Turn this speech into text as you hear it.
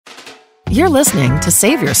You're listening to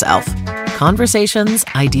Save Yourself. Conversations,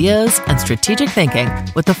 ideas, and strategic thinking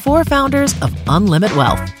with the 4 founders of Unlimit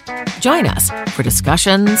Wealth. Join us for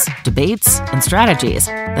discussions, debates, and strategies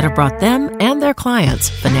that have brought them and their clients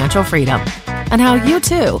financial freedom, and how you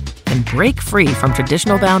too can break free from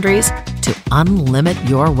traditional boundaries to unlimit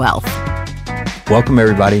your wealth. Welcome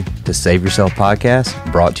everybody to Save Yourself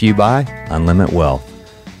Podcast, brought to you by Unlimit Wealth.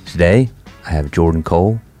 Today, I have Jordan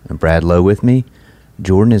Cole and Brad Lowe with me.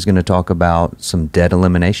 Jordan is going to talk about some debt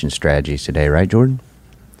elimination strategies today, right, Jordan?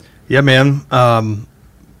 Yeah, man.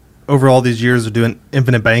 Over all these years of doing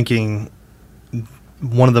infinite banking,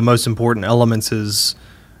 one of the most important elements is,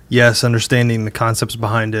 yes, understanding the concepts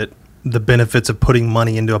behind it, the benefits of putting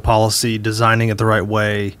money into a policy, designing it the right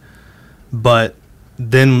way. But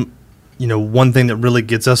then, one thing that really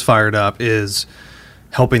gets us fired up is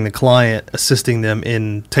helping the client, assisting them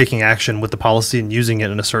in taking action with the policy and using it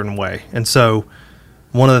in a certain way. And so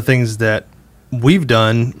one of the things that we've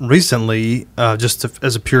done recently,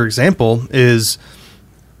 as a pure example, is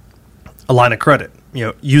a line of credit.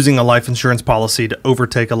 Using a life insurance policy to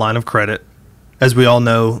overtake a line of credit. As we all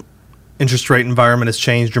know, interest rate environment has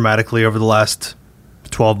changed dramatically over the last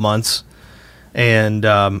 12 months. And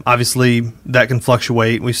obviously, that can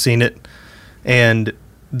fluctuate. We've seen it. And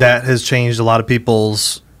that has changed a lot of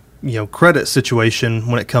people's, credit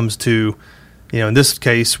situation when it comes to, in this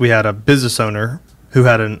case, we had a business owner who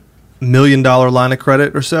had $1 million line of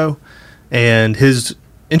credit or so, and his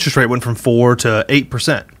interest rate went from 4 to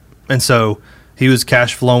 8%. And so he was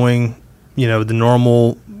cash flowing, the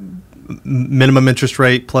normal minimum interest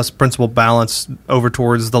rate plus principal balance over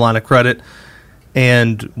towards the line of credit.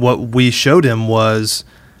 And what we showed him was,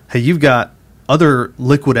 hey, you've got other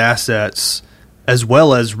liquid assets as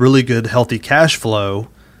well as really good, healthy cash flow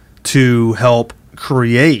to help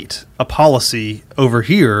create a policy over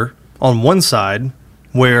here on one side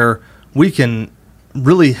where we can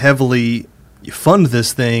really heavily fund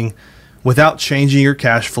this thing without changing your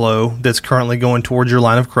cash flow that's currently going towards your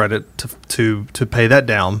line of credit to pay that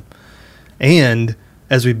down. And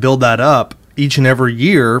as we build that up each and every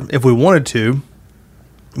year, if we wanted to,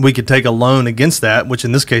 we could take a loan against that, which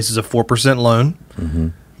in this case is a 4%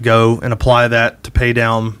 loan, go and apply that to pay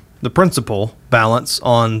down the principal balance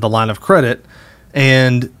on the line of credit.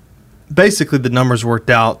 And basically the numbers worked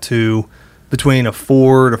out to between a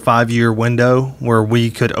 4 to 5 year window where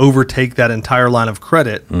we could overtake that entire line of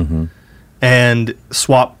credit and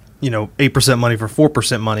swap, 8% money for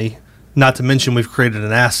 4% money. Not to mention we've created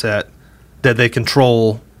an asset that they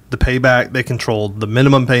control the payback, they control the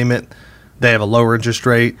minimum payment, they have a lower interest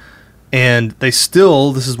rate, and they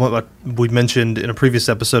still, this is what we mentioned in a previous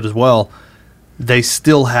episode as well, they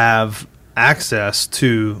still have access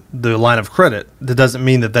to the line of credit. That doesn't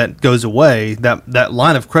mean that goes away. That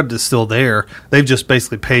line of credit is still there. They've just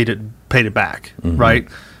basically paid it back, right?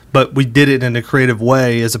 But we did it in a creative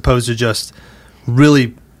way as opposed to just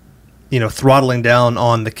really, throttling down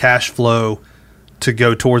on the cash flow to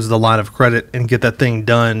go towards the line of credit and get that thing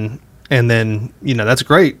done. And then, that's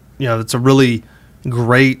great. It's a really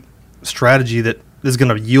great strategy that is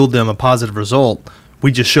going to yield them a positive result.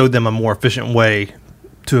 We just showed them a more efficient way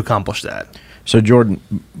to accomplish that. So Jordan,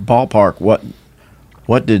 ballpark,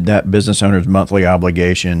 what did that business owner's monthly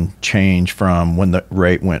obligation change from when the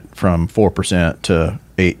rate went from 4% to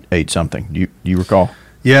 8 something? Do you recall?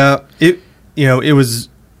 Yeah, it was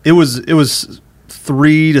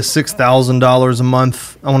 $3,000 to $6,000 a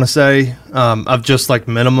month, I want to say, of just like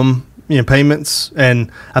minimum payments,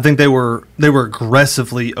 and I think they were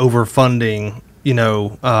aggressively overfunding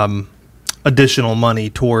additional money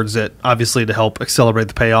towards it, obviously to help accelerate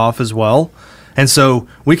the payoff as well. And so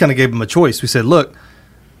we kind of gave them a choice. We said, look,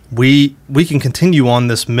 we can continue on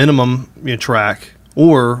this minimum track,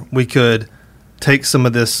 or we could take some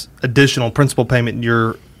of this additional principal payment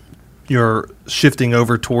you're shifting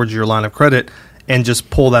over towards your line of credit and just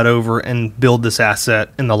pull that over and build this asset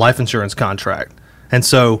in the life insurance contract. And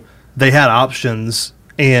so they had options,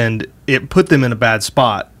 and it put them in a bad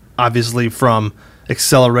spot, obviously, from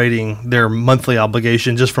accelerating their monthly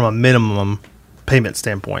obligation just from a minimum payment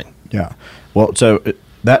standpoint. Yeah. Well, so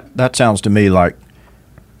that sounds to me like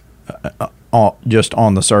just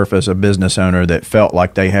on the surface, a business owner that felt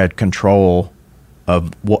like they had control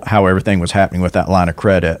of how everything was happening with that line of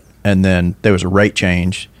credit, and then there was a rate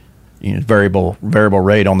change, variable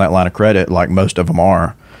rate on that line of credit, like most of them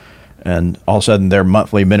are, and all of a sudden their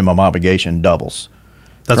monthly minimum obligation doubles.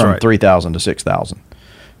 That's from right. $3,000 to $6,000.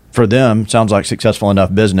 For them, sounds like successful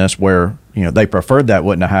enough business where they preferred that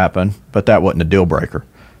wouldn't have happened, but that wasn't a deal breaker.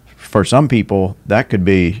 For some people, that could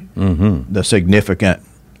be the significant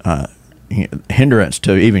hindrance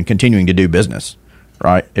to even continuing to do business.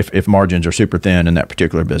 right? If margins are super thin in that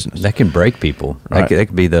particular business. That can break people. Right. That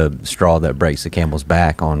could be the straw that breaks the camel's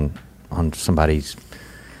back on somebody's.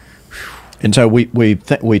 And so we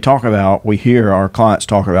hear our clients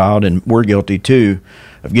talk about, and we're guilty too,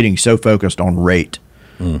 of getting so focused on rate,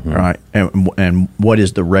 right? And what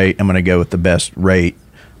is the rate? I'm going to go with the best rate,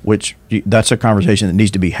 which that's a conversation that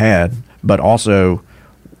needs to be had. But also,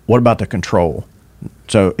 what about the control?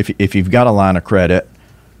 So if you've got a line of credit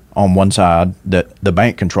on one side that the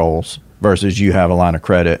bank controls versus you have a line of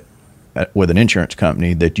credit with an insurance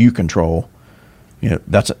company that you control,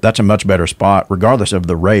 that's a much better spot, regardless of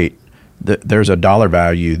the rate. There's a dollar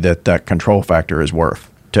value that control factor is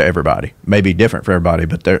worth to everybody. Maybe different for everybody,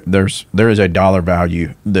 but there is a dollar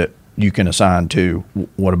value that you can assign to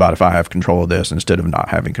what about if I have control of this instead of not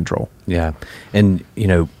having control. Yeah. And,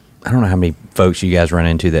 I don't know how many folks you guys run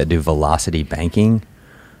into that do velocity banking,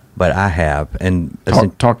 but I have. And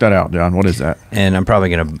talk that out, John. What is that? And I'm probably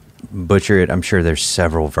going to butcher it. I'm sure there's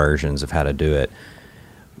several versions of how to do it.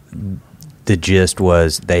 The gist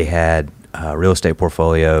was they had a real estate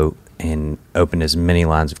portfolio and opened as many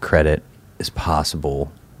lines of credit as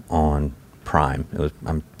possible on Prime. It was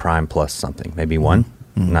Prime plus something, maybe one,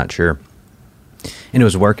 not sure. And it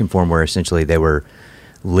was working for them where essentially they were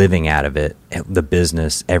living out of it. The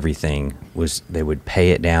business, everything was, they would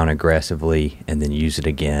pay it down aggressively and then use it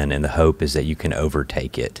again. And the hope is that you can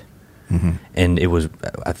overtake it. And it was,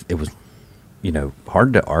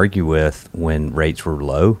 hard to argue with when rates were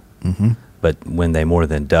low, but when they more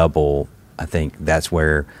than double, I think that's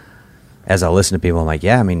where, as I listen to people, I'm like,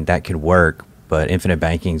 that could work, but infinite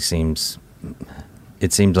banking seems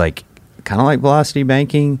like kind of like velocity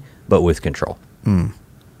banking, but with control.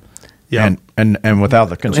 Yeah. And without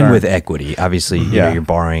the concern. And with equity. Obviously, you're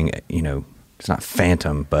borrowing, it's not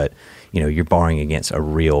phantom, but, you're borrowing against a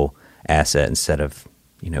real asset instead of,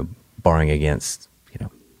 borrowing against,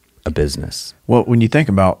 a business. Well, when you think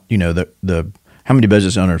about, the how many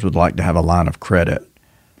business owners would like to have a line of credit,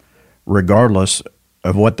 regardless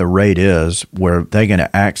of what the rate is, where they're going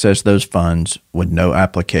to access those funds with no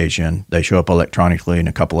application. They show up electronically in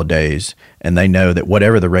a couple of days, and they know that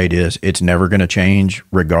whatever the rate is, it's never going to change,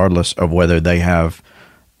 regardless of whether they have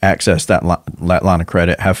access that line of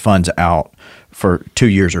credit, have funds out for 2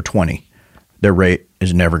 years or 20. Their rate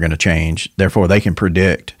is never going to change. Therefore, they can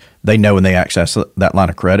predict. They know when they access that line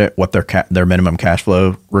of credit what their minimum cash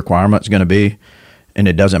flow requirement is going to be. And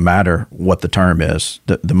it doesn't matter what the term is.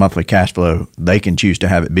 The monthly cash flow, they can choose to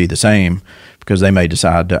have it be the same because they may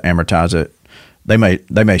decide to amortize it. They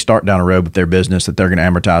may start down a road with their business that they're going to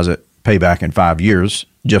amortize it, pay back in 5 years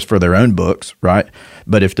just for their own books, right?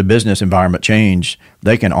 But if the business environment changed,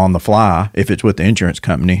 they can on the fly, if it's with the insurance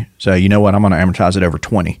company, say, you know what, I'm going to amortize it over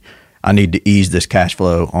 20. I need to ease this cash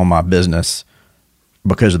flow on my business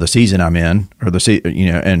because of the season I'm in, or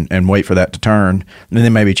and wait for that to turn, and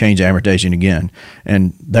then maybe change the amortization again.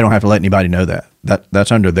 And they don't have to let anybody know that.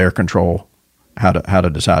 That's under their control how to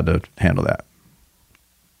decide to handle that.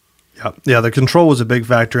 Yeah. The control was a big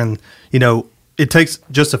factor, and it takes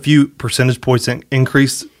just a few percentage points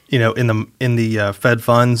increase, in the Fed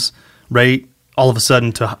funds rate, all of a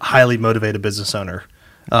sudden to highly motivate a business owner,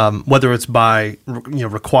 whether it's by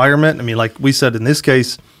requirement. I mean, like we said in this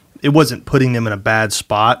case, it wasn't putting them in a bad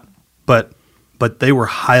spot, but they were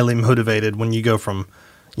highly motivated when you go from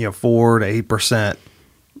 4 to 8%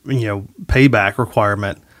 payback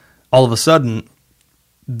requirement. All of a sudden,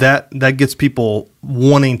 that gets people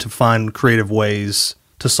wanting to find creative ways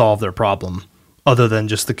to solve their problem other than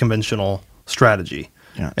just the conventional strategy.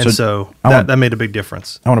 Yeah. And so that made a big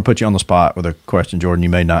difference. I want to put you on the spot with a question, Jordan. You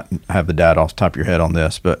may not have the data off the top of your head on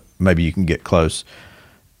this, but maybe you can get close.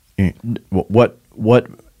 What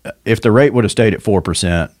if the rate would have stayed at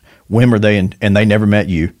 4%, when were they, and they never met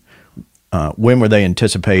you, when were they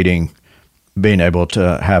anticipating being able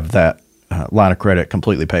to have that line of credit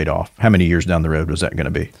completely paid off? How many years down the road was that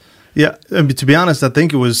going to be? Yeah, to be honest, I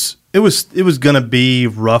think it was going to be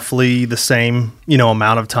roughly the same,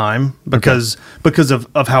 amount of time because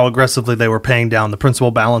of how aggressively they were paying down the principal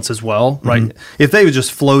balance as well, right? Mm-hmm. If they were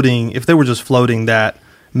just floating that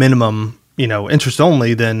minimum, interest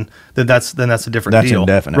only, then that's a different deal.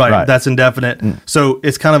 That's indefinite, right? That's indefinite. So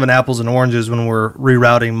it's kind of an apples and oranges when we're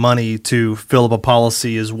rerouting money to fill up a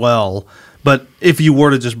policy as well. But if you were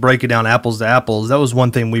to just break it down apples to apples, that was one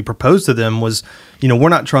thing we proposed to them was, we're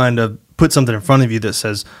not trying to put something in front of you that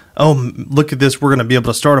says, oh, look at this, we're going to be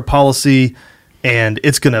able to start a policy and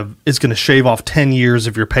it's going to shave off 10 years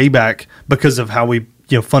of your payback because of how we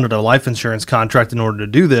funded a life insurance contract in order to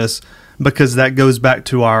do this, because that goes back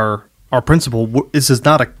to our principle. This is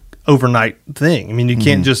not a overnight thing. I mean, you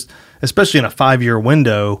can't just, especially in a 5-year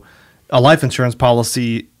window, a life insurance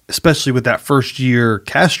policy, especially with that first year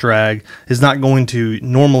cash drag, is not going to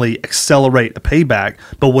normally accelerate a payback.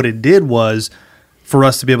 But what it did was for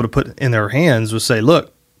us to be able to put in their hands was say,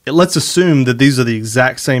 look, let's assume that these are the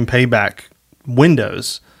exact same payback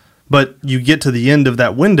windows, but you get to the end of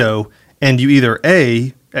that window and you either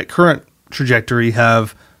A, at current trajectory,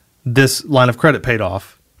 have this line of credit paid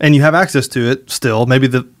off and you have access to it still. Maybe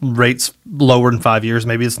the rate's lower in 5 years,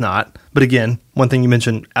 maybe it's not. But again, one thing you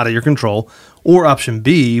mentioned, out of your control. Or option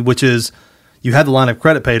B, which is you had the line of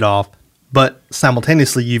credit paid off, but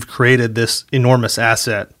simultaneously you've created this enormous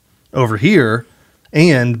asset over here.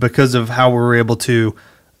 And because of how we were able to,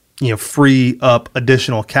 free up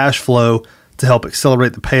additional cash flow to help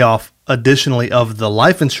accelerate the payoff additionally of the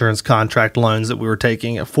life insurance contract loans that we were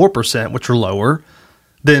taking at 4%, which were lower,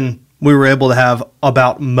 then we were able to have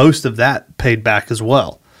about most of that paid back as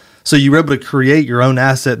well. So you were able to create your own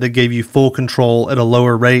asset that gave you full control at a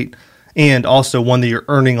lower rate, and also one that you're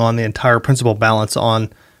earning on the entire principal balance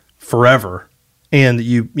on forever. And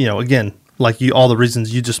again, all the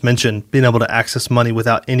reasons you just mentioned, being able to access money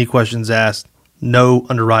without any questions asked, no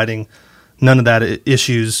underwriting, none of that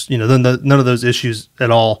issues, none of those issues at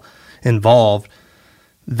all involved.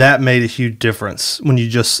 That made a huge difference when you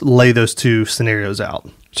just lay those two scenarios out.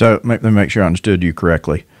 So let me make sure I understood you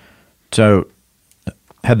correctly. So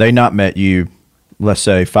had they not met you, let's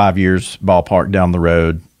say 5 years ballpark down the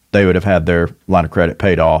road, they would have had their line of credit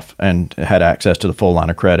paid off and had access to the full line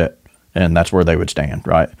of credit, and that's where they would stand,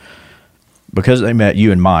 right? Because they met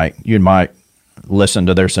you and Mike listened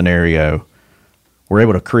to their scenario, were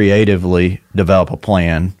able to creatively develop a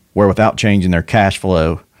plan where without changing their cash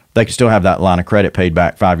flow, they can still have that line of credit paid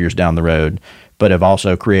back 5 years down the road, but have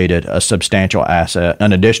also created a substantial asset,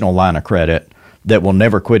 an additional line of credit that will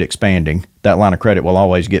never quit expanding. That line of credit will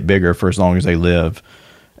always get bigger for as long as they live.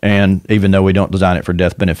 And even though we don't design it for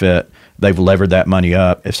death benefit, they've levered that money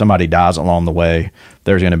up. If somebody dies along the way,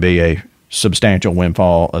 there's going to be a substantial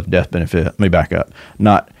windfall of death benefit. Let me back up.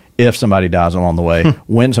 Not if somebody dies along the way,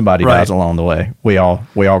 when somebody dies along the way. We all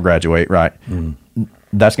graduate, right? Mm.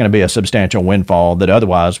 That's going to be a substantial windfall that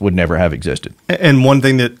otherwise would never have existed. And one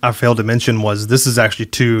thing that I failed to mention was this is actually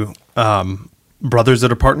two brothers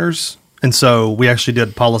that are partners. And so we actually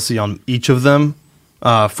did policy on each of them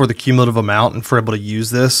for the cumulative amount and for able to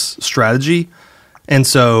use this strategy. And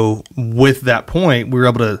so with that point, we were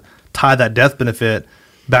able to tie that death benefit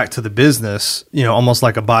back to the business, almost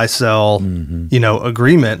like a buy-sell,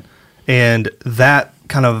 agreement. And that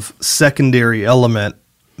kind of secondary element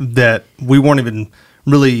that we weren't even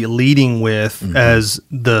really leading with as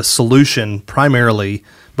the solution primarily,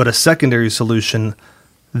 but a secondary solution,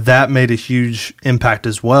 that made a huge impact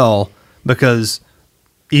as well, because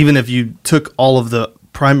even if you took all of the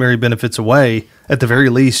primary benefits away, at the very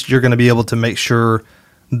least, you're going to be able to make sure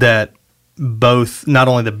that both, not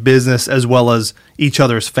only the business as well as each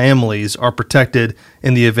other's families, are protected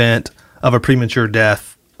in the event of a premature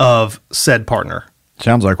death of said partner.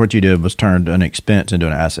 Sounds like what you did was turned an expense into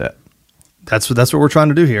an asset. That's what we're trying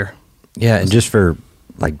to do here. Yeah, and just for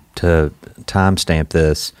to timestamp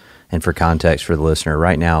this and for context for the listener,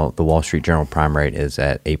 right now the Wall Street Journal prime rate is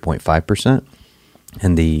at 8.5%,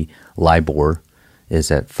 and the LIBOR is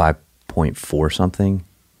at 5.4 something.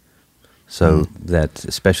 So that,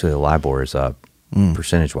 especially the LIBOR, is up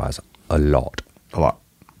percentage-wise a lot.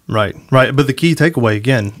 Right. But the key takeaway,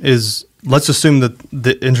 again, is let's assume that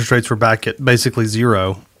the interest rates were back at basically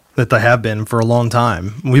zero, that they have been for a long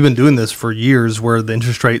time. We've been doing this for years where the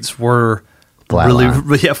interest rates were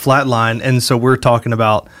flatline. And so we're talking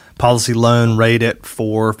about policy loan rate at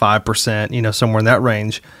 4 or 5%, somewhere in that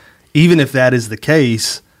range. Even if that is the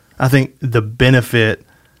case, I think the benefit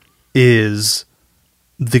is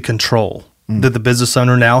the control that the business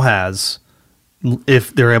owner now has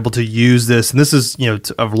if they're able to use this. And this is,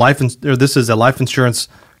 this is a life insurance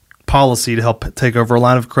policy to help take over a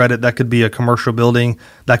line of credit. That could be a commercial building.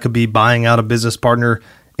 That could be buying out a business partner.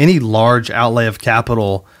 Any large outlay of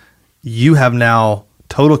capital, you have now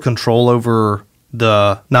total control over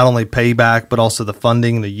the not only payback, but also the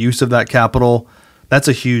funding, the use of that capital. That's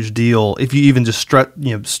a huge deal if you even just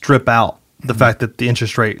strip out the fact that the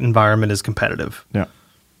interest rate environment is competitive. Yeah.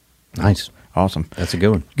 Nice. Awesome. That's a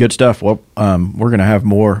good one. Good stuff. Well, we're going to have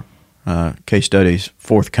more case studies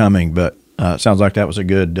forthcoming, but it sounds like that was a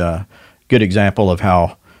good example of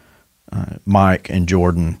how Mike and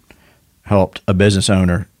Jordan helped a business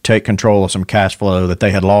owner take control of some cash flow that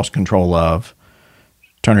they had lost control of,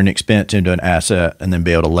 turn an expense into an asset, and then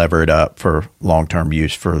be able to lever it up for long-term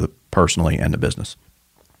use for the personally and the business.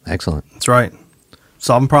 Excellent. That's right.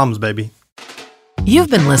 Solving problems, baby. You've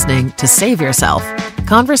been listening to Save Yourself,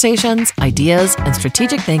 Conversations, ideas, and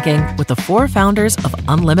strategic thinking with the 4 founders of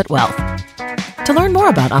Unlimit Wealth. To learn more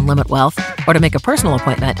about Unlimit Wealth or to make a personal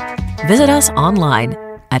appointment, visit us online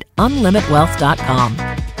at unlimitwealth.com.